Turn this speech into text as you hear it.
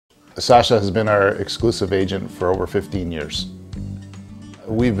Sasha has been our exclusive agent for over 15 years.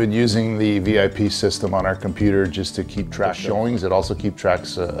 We've been using the VIP system on our computer just to keep track of showings. It also keeps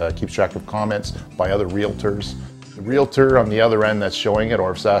track of comments by other realtors. The realtor on the other end that's showing it,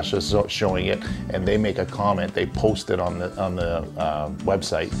 or if Sasha's showing it and they make a comment, they post it on the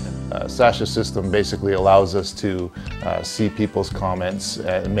website. Sasha's system basically allows us to see people's comments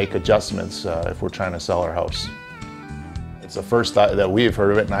and make adjustments if we're trying to sell our house. It's the first that we've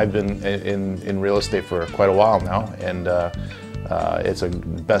heard of it, and I've been in real estate for quite a while now, and it's the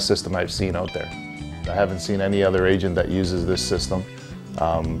best system I've seen out there. I haven't seen any other agent that uses this system.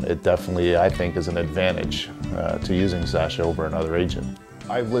 It definitely, I think, is an advantage to using Sasha over another agent.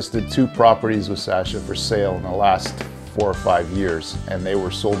 I've listed 2 properties with Sasha for sale in the last 4 or 5 years, and they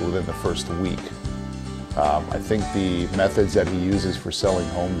were sold within the first week. I think the methods that he uses for selling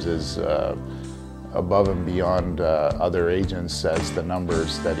homes is above and beyond other agents, as the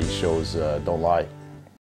numbers that he shows don't lie.